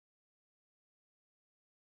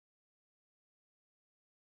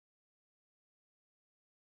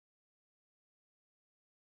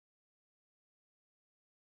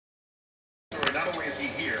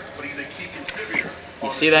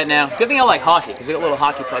You see that now? Good thing I like hockey, because we got little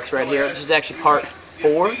hockey pucks right here. This is actually part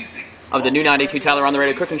 4 of the new 92 Tyler on the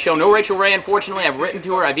Radio Cooking Show. No Rachel Ray, unfortunately. I've written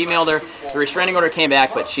to her, I've emailed her. The restraining order came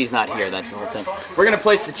back, but she's not here. That's the whole thing. We're going to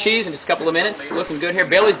place the cheese in just a couple of minutes. Looking good here.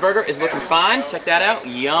 Bailey's Burger is looking fine. Check that out.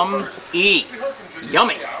 Yum-y.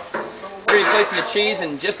 Yummy. We're going to be placing the cheese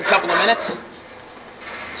in just a couple of minutes.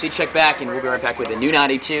 So you check back, and we'll be right back with the new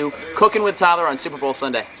 92 Cooking with Tyler on Super Bowl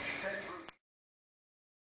Sunday.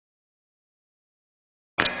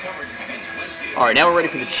 Alright, now we're ready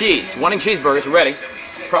for the cheese. Wanting cheeseburgers, we're ready.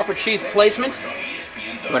 Proper cheese placement.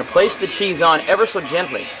 I'm going to place the cheese on ever so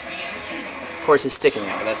gently. Of course, it's sticking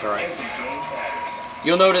there, but that's alright.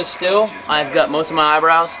 You'll notice still, I've got most of my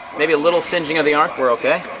eyebrows. Maybe a little singeing of the arms. We're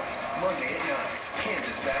okay.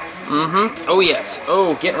 Oh, yes.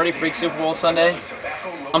 Oh, getting ready for big Super Bowl Sunday.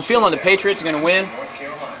 I'm feeling the Patriots are going to win.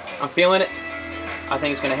 I'm feeling it. I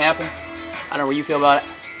think it's going to happen. I don't know what you feel about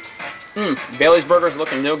it. Bailey's Burger's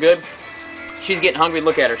looking no good. She's getting hungry.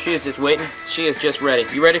 Look at her. She is just waiting. She is just ready.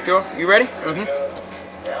 You ready, girl? You ready?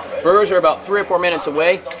 Burgers are about 3 or 4 minutes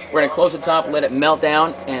away. We're going to close the top, let it melt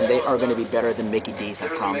down, and they are going to be better than Mickey D's, I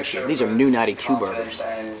promise you. These are new 92 burgers.